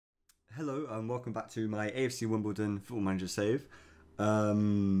and welcome back to my AFC Wimbledon Football Manager save.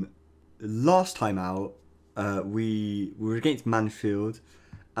 Last time out, we were against Mansfield,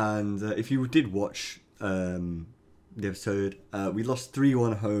 and if you did watch the episode, we lost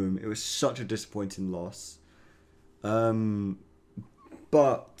 3-1 home. It was such a disappointing loss. But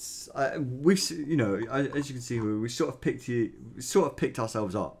we, as you can see, we sort of picked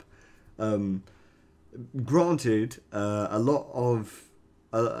ourselves up. Granted, a lot of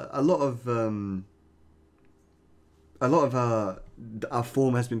our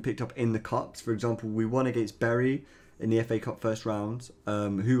form has been picked up in the cups. For example, we won against Bury in the FA Cup first round,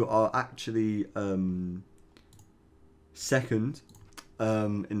 who are actually second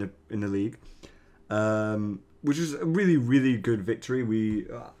in the league, which was a really good victory. We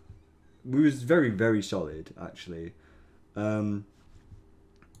was very solid actually.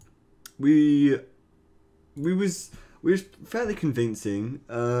 We was fairly convincing.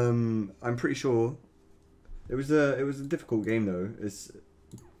 I'm pretty sure it was a difficult game though.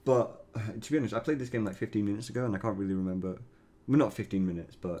 But to be honest, I played this game like 15 minutes ago and I can't really remember. Well, not 15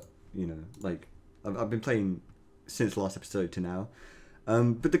 minutes, but like I've been playing since the last episode to now.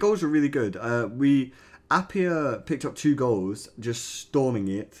 But the goals were really good. Appiah picked up 2 goals, just storming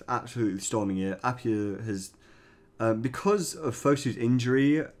it, absolutely storming it. Appiah has. Because of Fosu's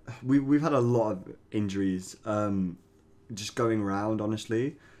injury, we've had a lot of injuries just going around,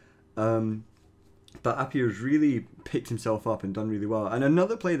 honestly. But Appiah has really picked himself up and done really well. And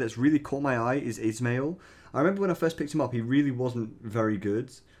another player that's really caught my eye is Ismail. I remember when I first picked him up, he really wasn't very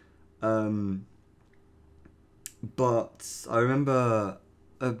good. But I remember,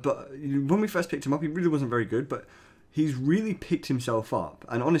 but when we first picked him up, he really wasn't very good. But he's really picked himself up.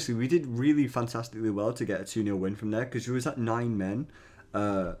 And honestly, we did really fantastically well to get a 2-0 win from there. Because we was at 9 men.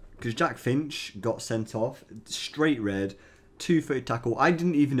 Because Jack Finch got sent off. Straight red. 2-footed tackle. I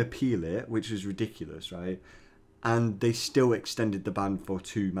didn't even appeal it, which was ridiculous, right? And they still extended the ban for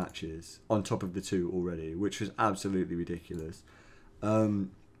 2 matches. On top of the 2 already. Which was absolutely ridiculous. I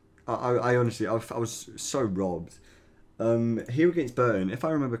honestly, I was so robbed. Here against Burton, if I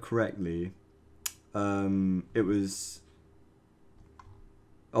remember correctly... it was...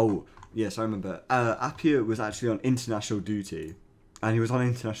 Oh, yes, I remember. Appiah was actually on international duty. And he was on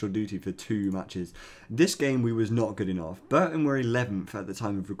international duty for 2 matches. This game, we was not good enough. Burton were 11th at the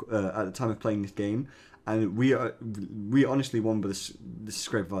time of playing this game. And we honestly won by the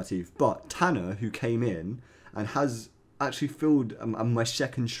scrape of our teeth. But Tanner, who came in and has actually filled my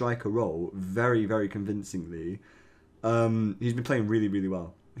second striker role very convincingly, he's been playing really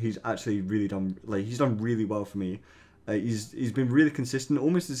well. He's actually really done, he's done really well for me. He's been really consistent,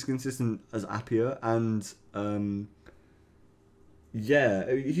 almost as consistent as Appiah, and yeah,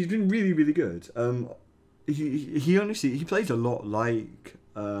 he's been really good. He honestly, he plays a lot like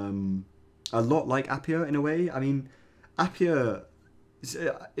Appiah in a way. I mean, Appiah,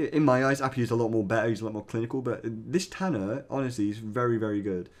 in my eyes, Appiah is a lot more better. He's a lot more clinical, but this Tanner, honestly, is very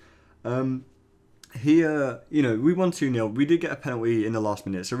good. Here, we won 2-0. We did get a penalty in the last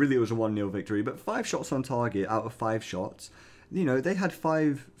minute, so really it was a 1-0 victory. But 5 shots on target out of 5 shots. They had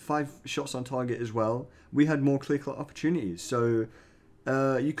 5 shots on target as well. We had more clear-cut opportunities. So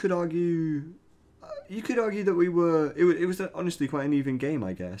you could argue that we were. It was honestly quite an even game,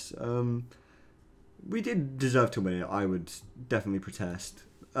 I guess. We did deserve to win it. I would definitely protest.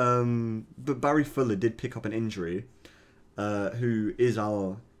 But Barry Fuller did pick up an injury. Who is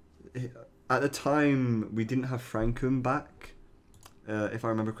our. At the time, we didn't have Frankham back, if I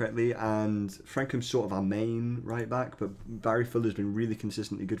remember correctly, and Frankham's sort of our main right back, but Barry Fuller's been really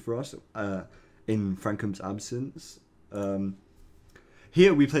consistently good for us in Frankham's absence.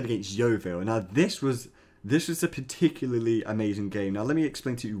 Here we played against Yeovil. Now this was a particularly amazing game. Now let me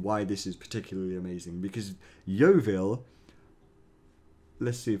explain to you why this is particularly amazing, because Yeovil.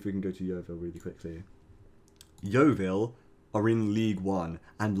 Let's see if we can go to Yeovil really quickly. Yeovil are in League One,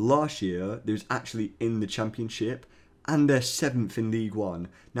 and last year they was actually in the Championship, and they're 7th in League One.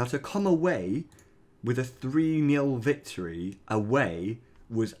 Now to come away with a 3-0 victory away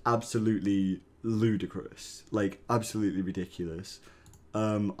was absolutely ludicrous, absolutely ridiculous.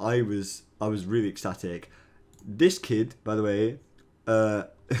 I was really ecstatic. This kid, by the way,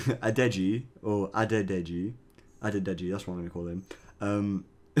 Adeji, that's what I'm gonna call him.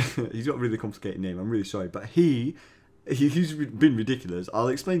 He's got a really complicated name. I'm really sorry, but he's been ridiculous. I'll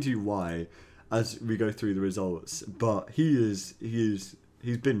explain to you why as we go through the results. But he's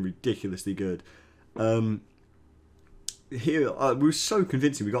been ridiculously good. Here we were so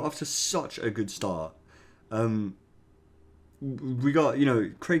convincing. We got off to such a good start. We got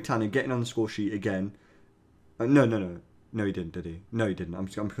Craig Tanner getting on the score sheet again. No. No, he didn't, did he? No, he didn't. I'm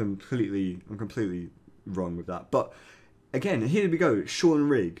completely wrong with that. But again, here we go. Sean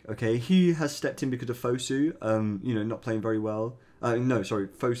Rigg. Okay, he has stepped in because of Fosu. Not playing very well. No, sorry,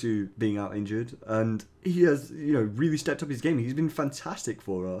 Fosu being out injured, and he has really stepped up his game. He's been fantastic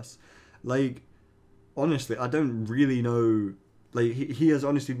for us. Like, honestly, I don't really know. Like, he has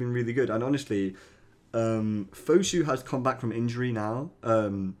honestly been really good, and honestly, Fosu has come back from injury now.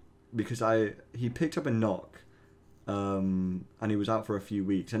 Because he picked up a knock. And he was out for a few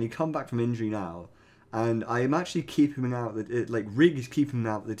weeks, and he come back from injury now, and I am actually keeping him out. Rigg is keeping him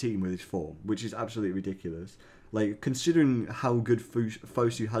out of the team with his form, which is absolutely ridiculous. Like, considering how good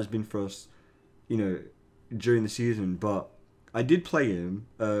Fosu has been for us, during the season. But I did play him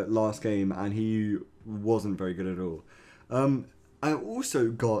last game, and he wasn't very good at all. I also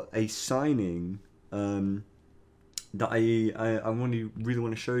got a signing that I really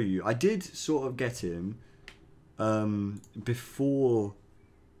want to show you. I did sort of get him. Before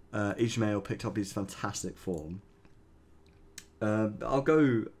Ismail picked up his fantastic form. I'll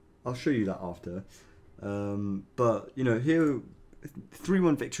show you that after. But here,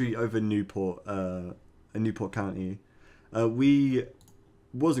 3-1 victory over Newport, Newport County. We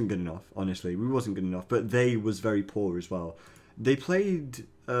wasn't good enough, honestly. We wasn't good enough, but they was very poor as well. They played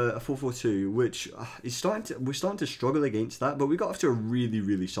a 4-4-2, which we're starting to struggle against that, but we got off to a really,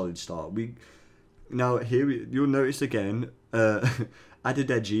 really solid start. Now, here, you'll notice again,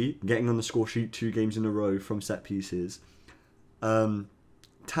 Adedeji getting on the score sheet 2 games in a row from set pieces.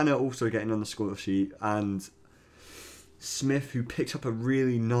 Tanner also getting on the score sheet, and Smith, who picked up a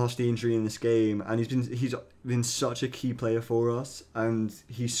really nasty injury in this game, and he's been such a key player for us, and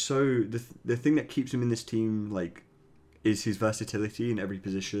he's so the thing that keeps him in this team is his versatility in every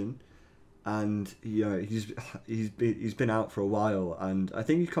position. And he's been out for a while, and I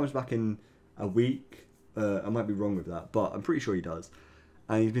think he comes back in a week. I might be wrong with that, but I'm pretty sure he does.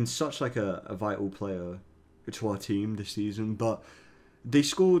 And he's been such a vital player to our team this season. But they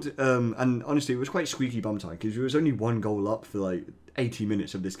scored, and honestly, it was quite squeaky bum time because it was only 1 goal up for 80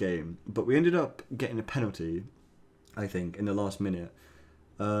 minutes of this game. But we ended up getting a penalty, I think, in the last minute.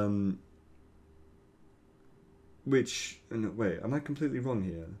 Wait, am I completely wrong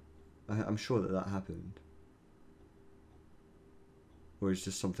here? I'm sure that happened. Or is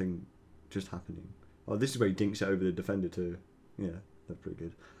just something just happening? Oh, this is where he dinks it over the defender too. Yeah, that's pretty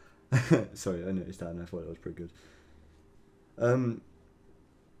good. Sorry, I noticed that and I thought that was pretty good. Oh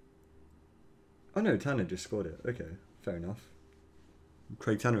no, Tanner just scored it. Okay, fair enough.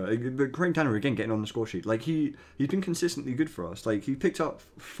 Craig Tanner again getting on the score sheet. He's been consistently good for us. He picked up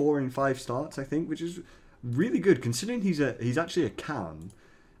 4 in 5 starts, I think, which is really good considering he's actually a cam.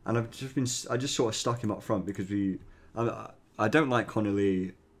 And I just sort of stuck him up front because I don't like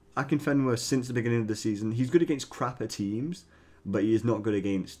Connolly. Akinfenwa, since the beginning of the season, he's good against crapper teams, but he is not good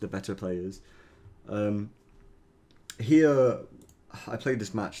against the better players. Here, I played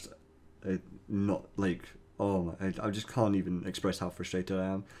this match, I just can't even express how frustrated I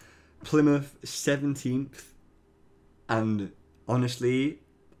am. Plymouth 17th, and honestly,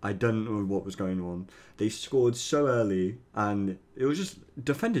 I don't know what was going on. They scored so early, and it was just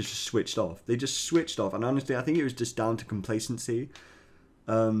defenders just switched off. They just switched off, and honestly, I think it was just down to complacency.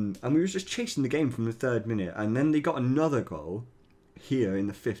 And we were just chasing the game from the 3rd minute, and then they got another goal here in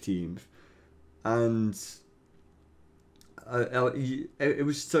the 15th, and it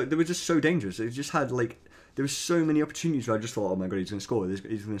was they were just so dangerous. It just had there were so many opportunities where I just thought, oh my god, he's going to score. He's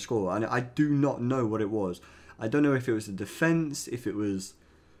going to score, and I do not know what it was. I don't know if it was the defense, if it was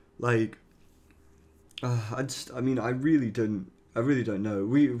I really don't know.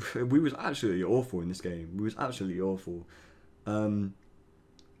 We was absolutely awful in this game. We was absolutely awful.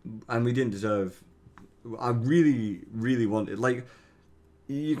 And we didn't deserve. I really, really wanted.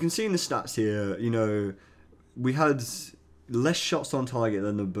 You can see in the stats here. We had less shots on target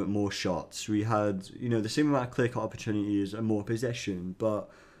but more shots. We had the same amount of clear-cut opportunities and more possession,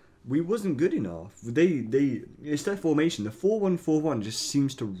 but we wasn't good enough. It's their formation. The 4-1-4-1 just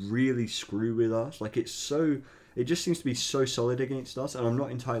seems to really screw with us. It just seems to be so solid against us, and I'm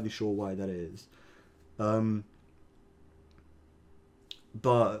not entirely sure why that is.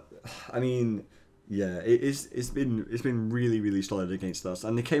 But I mean, yeah, it's been really, really solid against us,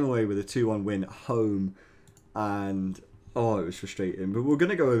 and they came away with a 2-1 win at home, and it was frustrating. But we're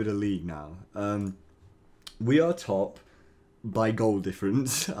gonna go over the league now. We are top by goal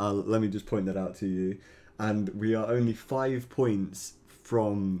difference. Let me just point that out to you, and we are only 5 points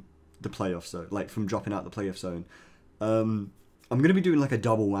from the playoff zone, from dropping out the playoff zone. I'm gonna be doing a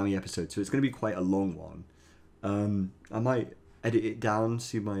double whammy episode, so it's gonna be quite a long one. I might edit it down,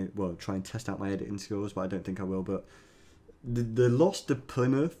 try and test out my editing skills, but I don't think I will. But the loss to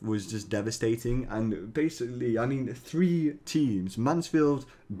Plymouth was just devastating, and basically, I mean, 3 teams, Mansfield,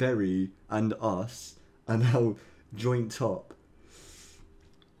 Bury, and us, are now joint top,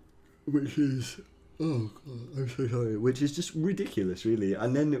 which is, oh god, I'm so sorry, which is just ridiculous, really.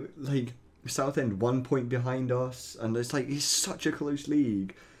 And then, like, Southend 1 point behind us, and it's like, it's such a close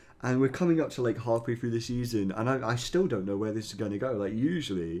league, and we're coming up to like halfway through the season, and I still don't know where this is going to go. Like,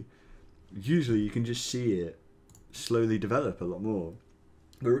 usually you can just see it slowly develop a lot more.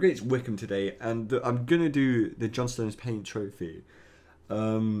 We're against Wycombe today, and I'm gonna do the Johnstone's Paint Trophy,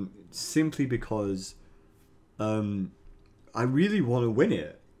 simply because I really want to win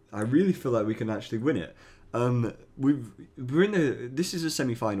it. I really feel like we can actually win it. We're in this is a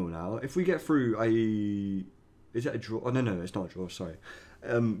semi-final now. If we get through, is it a draw? Oh no, it's not a draw. Sorry.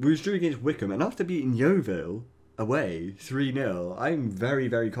 We was drew against Wycombe, and after beating Yeovil away 3-0, I'm very,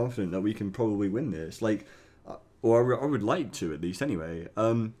 very confident that we can probably win this. Like, or I would like to, at least, anyway.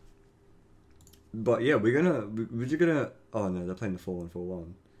 But yeah, we're just gonna. Oh no, they're playing the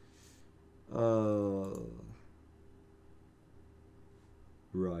 4-1-4-1.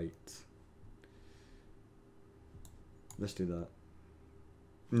 Right. Let's do that.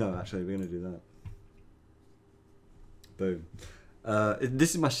 No, actually, we're gonna do that. Boom. This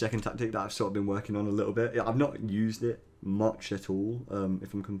is my second tactic that I've sort of been working on a little bit. I've not used it much at all,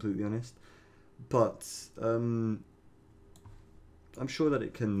 if I'm completely honest. But I'm sure that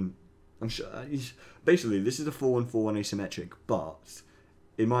it can. I'm sure. Basically, this is a 4-1-4-1 asymmetric, but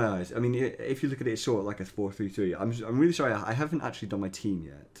in my eyes, I mean, if you look at it, it's sort of like a 4-3-3. I'm really sorry, I haven't actually done my team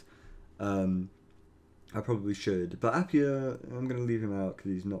yet. I probably should, but Appiah, I'm going to leave him out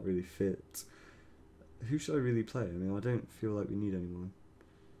because he's not really fit. Who should I really play? I mean, I don't feel like we need anyone.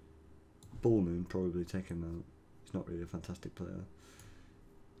 Ballman, probably take him out. He's not really a fantastic player.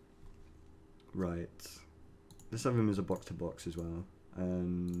 Right. Let's have him as a box-to-box as well.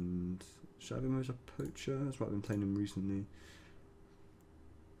 And should I have him as a poacher? That's what I've been playing him recently.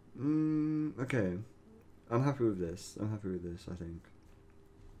 Okay. I'm happy with this. I think.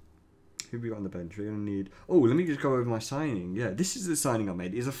 Who have we got on the bench? We're going to need... Oh, let me just go over my signing. Yeah, this is the signing I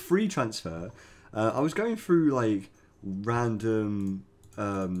made. It's a free transfer. I was going through, like, random...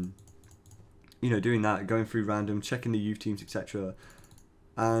 doing that. Going through random, checking the youth teams, etc.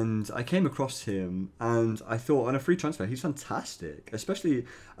 And I came across him, and I thought, on a free transfer, he's fantastic. Especially...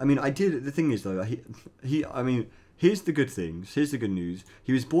 I mean, the thing is, though, I mean... Here's the good things. Here's the good news.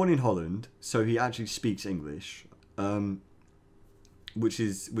 He was born in Holland, so he actually speaks English, which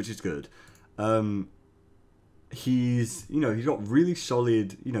is good. He's got really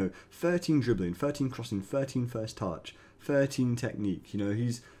solid, 13 dribbling, 13 crossing, 13 first touch, 13 technique.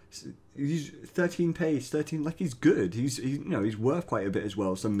 He's 13 pace, 13, like, he's good. He's worth quite a bit as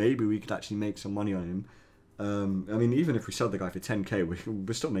well. So maybe we could actually make some money on him. I mean, even if we sell the guy for 10k,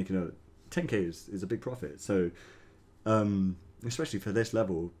 we're still making 10k is a big profit. So. Especially for this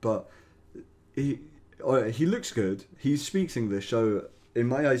level, but he looks good. He speaks English, so in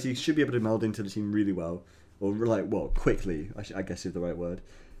my eyes, he should be able to meld into the team really well, or quickly. I guess is the right word.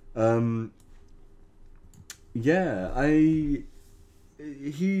 Yeah, I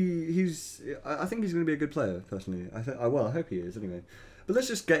think he's going to be a good player personally. I hope he is anyway. But let's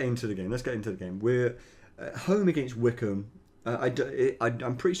just get into the game. We're at home against Wycombe.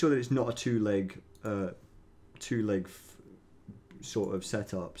 I'm pretty sure that it's not a two-leg sort of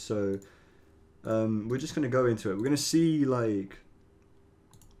setup, so we're just going to go into it. We're going to see,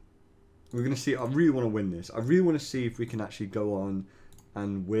 I really want to win this. I really want to see if we can actually go on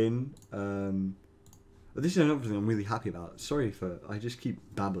and win. This is another thing I'm really happy about. Sorry I just keep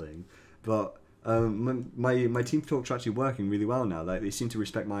babbling, but my team talks are actually working really well now. Like, they seem to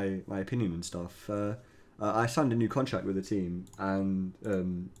respect my opinion and stuff. I signed a new contract with the team,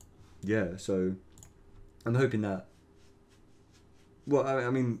 and yeah, so I'm hoping that. Well,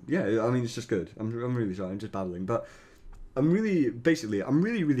 I mean, it's just good. I'm really sorry. I'm just babbling, but I'm really happy. I'm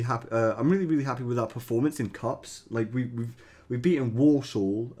really happy with our performance in cups. Like, we've beaten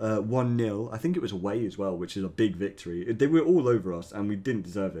Walsall 1-0. I think it was away as well, which is a big victory. They were all over us, and we didn't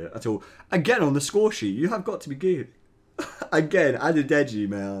deserve it at all. Again, on the score sheet, you have got to be good. Again, Adedeji,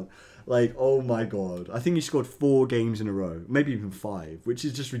 man. Like, oh my god. I think he scored 4 games in a row, maybe even 5, which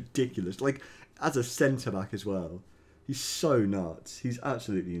is just ridiculous. Like, as a centre-back as well. He's so nuts. He's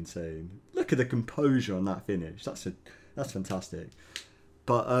absolutely insane. Look at the composure on that finish. That's fantastic.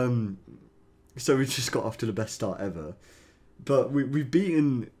 But so we just got off to the best start ever. But we've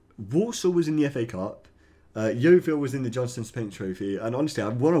beaten. Walsall was in the FA Cup. Yeovil was in the Johnstone's Paint Trophy, and honestly, I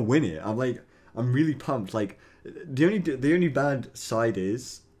want to win it. I'm really pumped. Like, the only bad side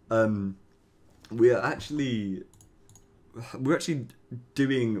is we are actually we're actually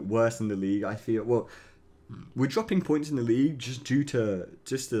doing worse in the league. I feel we're dropping points in the league just due to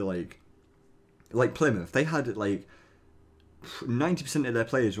like Plymouth. They had like 90% of their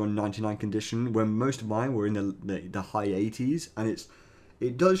players were on 99 condition, when most of mine were in the high 80s, and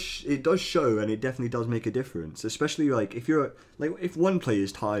it does show, and it definitely does make a difference. Especially like if one player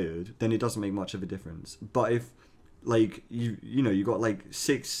is tired, then it doesn't make much of a difference. But if like you got like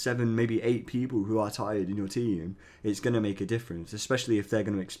 6, 7, maybe 8 people who are tired in your team, it's gonna make a difference. Especially if they're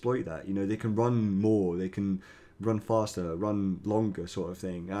gonna exploit that. They can run more, they can run faster, run longer, sort of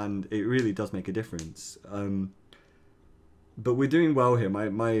thing, and it really does make a difference. But we're doing well here.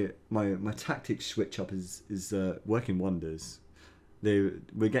 My tactics switch up is working wonders.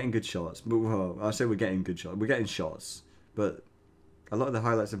 We're getting good shots. Well, I say we're getting good shots. We're getting shots, but a lot of the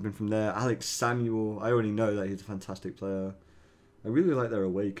highlights have been from there. Alex Samuel, I already know that he's a fantastic player. I really like their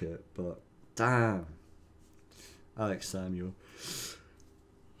away kit, but damn, Alex Samuel.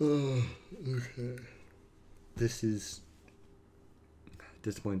 Oh, okay. This is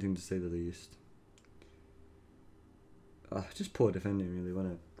disappointing to say the least. Just poor defending, really,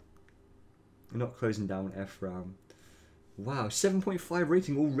 wasn't it? We're not closing down Ephraim. Wow, 7.5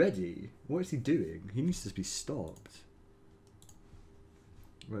 rating already. What is he doing? He needs to be stopped.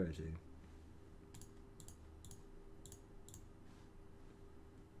 Where is he?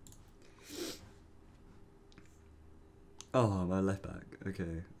 Oh, my left back.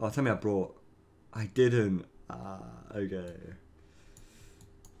 Okay. Oh, tell me I didn't. Okay.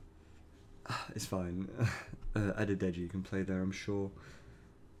 It's fine. Adedeji can play there, I'm sure.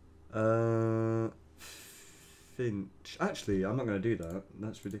 Finch. Actually, I'm not going to do that.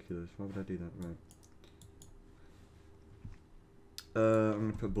 That's ridiculous. Why would I do that? Right. I'm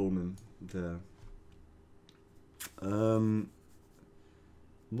going to put Bullman there.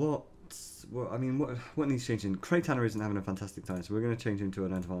 What needs changing? Craig Tanner isn't having a fantastic time, so we're going to change him to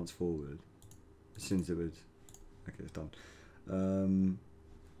an advanced forward. As soon as it would. Okay, it's done. I'm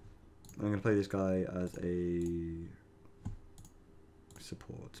going to play this guy as a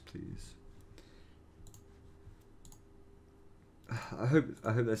support, please. I hope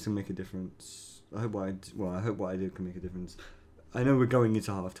that's gonna make a difference. I hope what I do can make a difference. I know we're going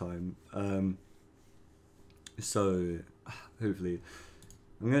into half time, so hopefully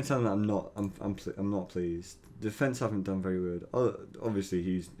I'm gonna tell him that I'm not pleased. Defense haven't done very good. Obviously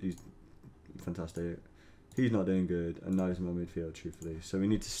he's fantastic. He's not doing good, and neither is my midfield, truthfully. So we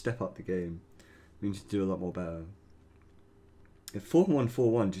need to step up the game. We need to do a lot more better. If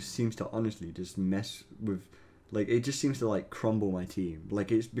 4-1-4-1 just seems to honestly just mess with, like, it just seems to like crumble my team.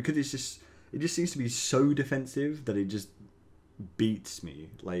 Like, it just seems to be so defensive that it just beats me.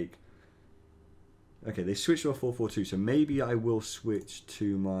 Like, okay, they switched to a 4-4-2, so maybe I will switch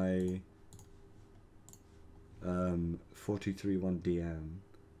to my 4-2-3-1 DM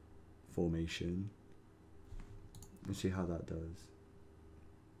formation. Let's see how that does.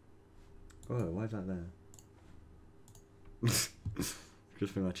 Oh, why is that there?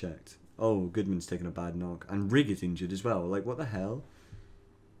 Just when I checked. Oh, Goodman's taken a bad knock. And Rigg is injured as well. Like, what the hell?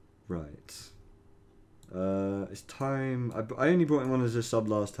 Right. It's time. I only brought him on as a sub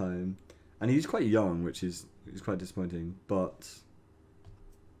last time. And he's quite young, which is quite disappointing. But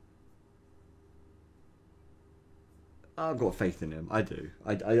I've got faith in him. I do.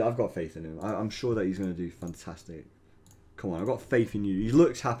 I've got faith in him. I'm sure that he's going to do fantastic. Come on, I've got faith in you. He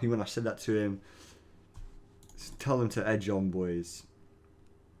looks happy when I said that to him. Just tell him to edge on, boys.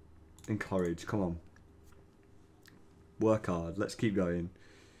 Encourage. Come on. Work hard. Let's keep going.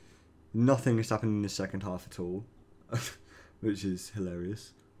 Nothing has happened in the second half at all. Which is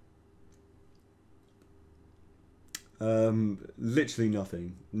hilarious. Literally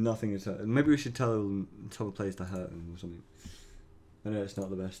nothing. Nothing is happening. Maybe we should tell the players to hurt him or something. I know it's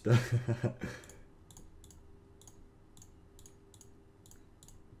not the best.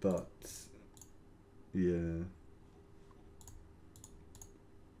 But yeah.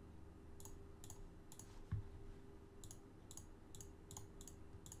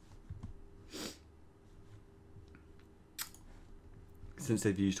 Since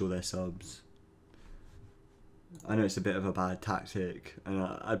they've used all their subs. I know it's a bit of a bad tactic, and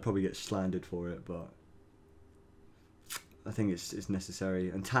I'd probably get slandered for it, but I think it's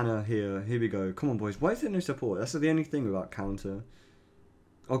necessary. And Tanner here we go. Come on, boys. Why is there no support? That's the only thing about counter.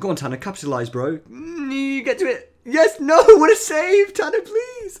 Oh, go on, Tanner. Capitalise, bro. You get to it. Yes, no. What a save, Tanner,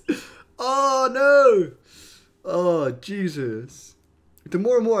 please. Oh, no. Oh, Jesus. The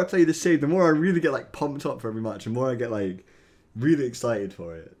more and more I play this save, the more I really get, like, pumped up for every match. The more I get, like, really excited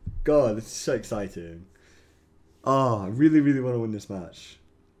for it. God, this is so exciting. Oh, I really, really want to win this match.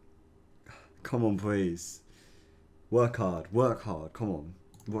 Come on, please. Work hard. Work hard. Come on.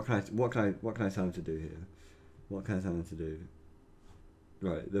 What can I tell him to do here? What can I tell him to do?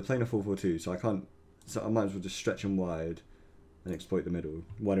 Right, they're playing a 4-4-2, so I can't. So I might as well just stretch them wide and exploit the middle.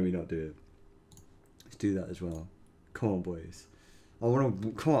 Why don't we not do it? Let's do that as well. Come on, boys.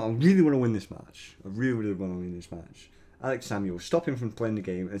 Come on, I really want to win this match. I really, really want to win this match. Alex Samuel, stop him from playing the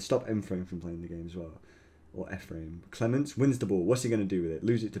game, and stop M-Frame from playing the game as well. Or F-Frame. Clements wins the ball. What's he going to do with it?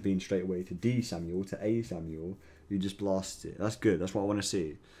 Lose it to Bean straight away to D Samuel, to A Samuel, who just blasts it. That's good. That's what I want to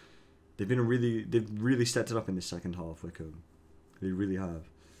see. They've really stepped it up in this second half, Wycombe. They really have.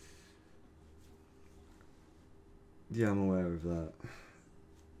 Yeah, I'm aware of that.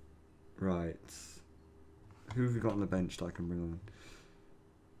 Right. Who have we got on the bench that I can bring on?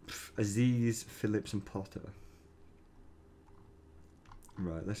 Aziz, Phillips and Potter.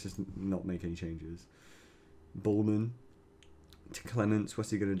 Right, let's just not make any changes. Bullman to Clements,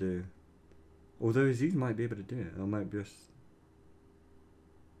 what's he going to do? Although Aziz might be able to do it. I might just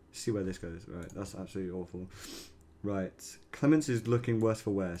see where this goes. Right, that's absolutely awful. Right, Clements is looking worse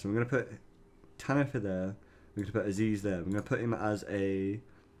for wear. So I'm going to put Tanner for there. We're going to put Aziz there. I'm going to put him as a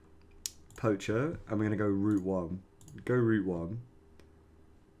poacher. And we're going to go route 1. Go route 1.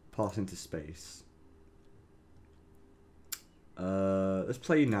 Pass into space. Let's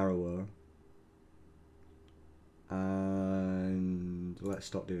play narrower. And let's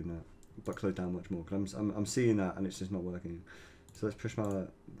stop doing that. But close down much more. Because I'm seeing that and it's just not working. So let's push that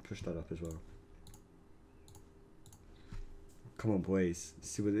up as well. Come on, boys.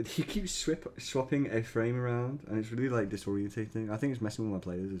 See what he keeps swapping a frame around, and it's really like disorientating. I think it's messing with my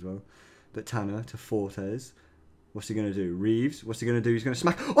players as well. But Tanner to Fortes. What's he gonna do? Reeves. What's he gonna do? He's gonna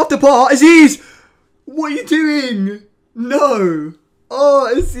smack off the bar. Aziz, what are you doing? No.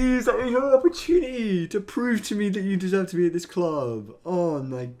 Oh, Aziz, that was your opportunity to prove to me that you deserve to be at this club. Oh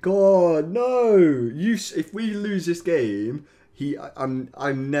my God, no. If we lose this game,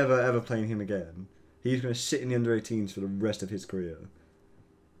 I'm never ever playing him again. He's going to sit in the under-18s for the rest of his career.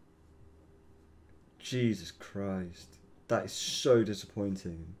 Jesus Christ. That is so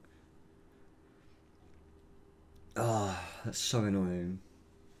disappointing. Ah, that's so annoying.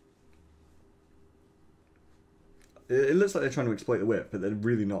 It looks like they're trying to exploit the whip, but they're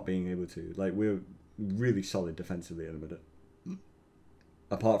really not being able to. Like, we're really solid defensively at the minute.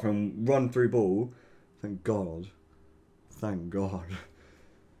 Apart from run through ball. Thank God. Thank God.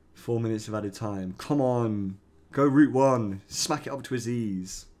 4 minutes of added time. Come on. Go route 1. Smack it up to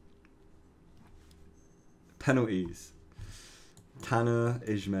Aziz. Penalties. Tanner,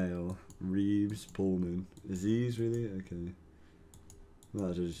 Ismail, Reeves, Pullman. Aziz, really? Okay. Well,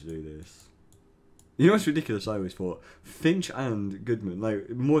 I'll just do this. You know what's ridiculous I always thought? Finch and Goodman,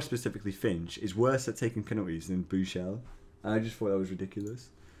 like more specifically Finch, is worse at taking penalties than Bouchel. And I just thought that was ridiculous.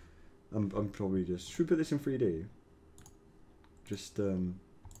 I'm probably just... Should we put this in 3D? Just,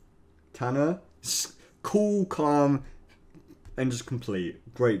 Tanner, cool, calm, and just complete.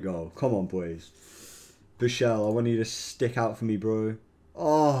 Great goal. Come on, boys. Bouchel, I want you to stick out for me, bro.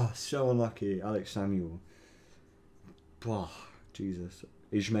 Oh, so unlucky. Alex Samuel. Oh, Jesus.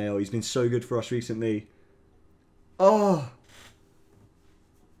 Ismail, he's been so good for us recently. Oh.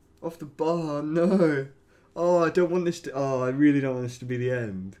 Off the bar, no. Oh, I don't want this to... Oh, I really don't want this to be the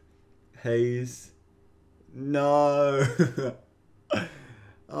end. Hayes. No. Ah,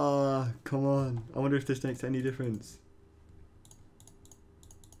 oh, come on. I wonder if this makes any difference.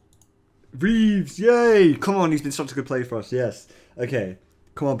 Reeves, yay! Come on, he's been such a good play for us, yes. Okay,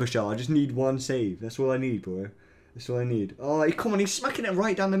 come on, Bouchel. I just need one save. That's all I need, bro. That's all I need. Oh, come on, he's smacking it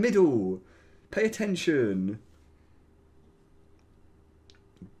right down the middle. Pay attention.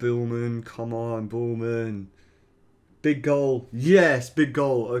 Bullman, come on, Bullman. Big goal. Yes, big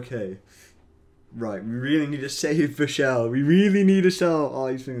goal. Okay. Right, we really need to save Bouchel. We really need a shot. Oh,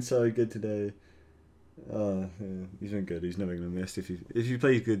 he's been so good today. Oh, yeah, he's been good. He's never going to miss. If he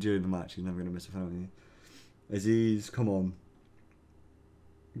plays good during the match, he's never going to miss a penalty. Aziz, come on.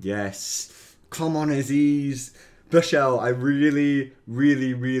 Yes. Come on, Aziz. Bouchel, I really...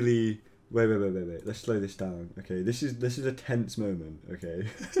 Wait. Let's slow this down. Okay, this is a tense moment, okay?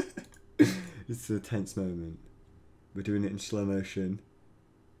 This is a tense moment. We're doing it in slow motion.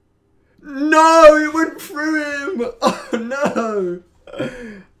 No, it went through him. Oh no.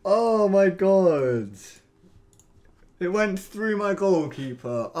 Oh my God. It went through my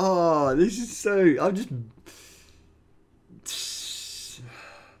goalkeeper. Oh, this is so... I'm just...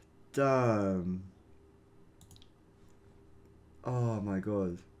 Damn. Oh my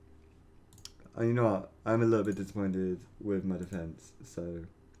God. And you know what? I'm a little bit disappointed with my defense. So...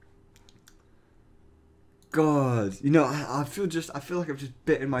 God, you know, I feel like I've just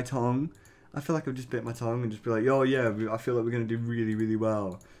bitten my tongue. I feel like I've just bit my tongue and just be like, oh yeah, I feel like we're going to do really, really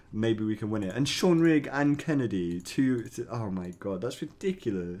well. Maybe we can win it. And Sean Rigg and Kennedy, oh my god, that's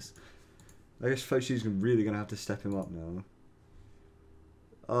ridiculous. I guess Foshi's really going to have to step him up now.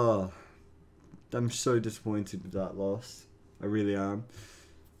 Oh, I'm so disappointed with that loss. I really am.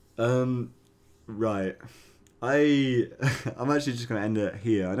 Right. I'm actually just going to end it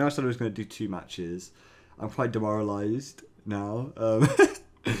here. I know I said I was going to do 2 matches. I'm quite demoralised now.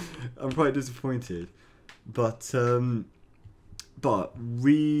 I'm quite disappointed. But what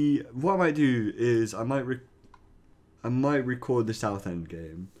I might do is I might record the Southend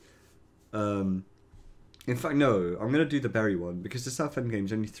game. In fact, no, I'm going to do the Bury one because the Southend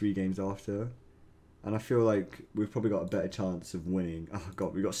game's only 3 games after. And I feel like we've probably got a better chance of winning. Oh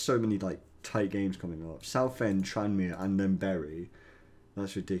god, we've got so many like tight games coming up. Southend, Tranmere, and then Bury.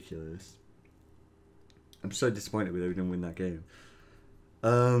 That's ridiculous. I'm so disappointed we didn't win that game.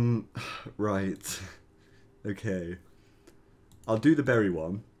 Right. Okay. I'll do the Bury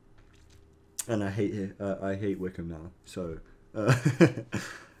one. And I hate Wycombe now. So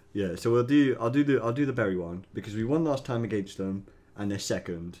yeah, so I'll do the Bury one because we won last time against them and they're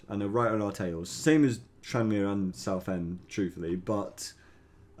second and they're right on our tails. Same as Tranmere and Southend, truthfully, but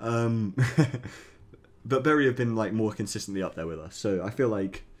but Bury have been like more consistently up there with us. So I feel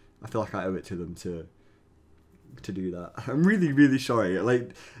like I owe it to them to do that. I'm really, really sorry.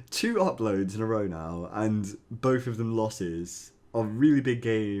 Like 2 uploads in a row now and both of them losses of really big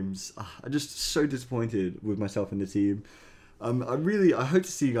games. I'm just so disappointed with myself and the team. I hope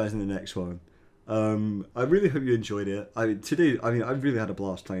to see you guys in the next one. I really hope you enjoyed it. I really had a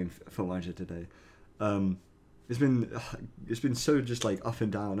blast playing Football Manager today. It's been so just like up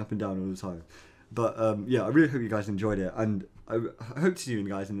and down all the time. But yeah, I really hope you guys enjoyed it, and I hope to see you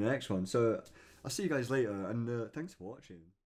guys in the next one. So I'll see you guys later, and thanks for watching.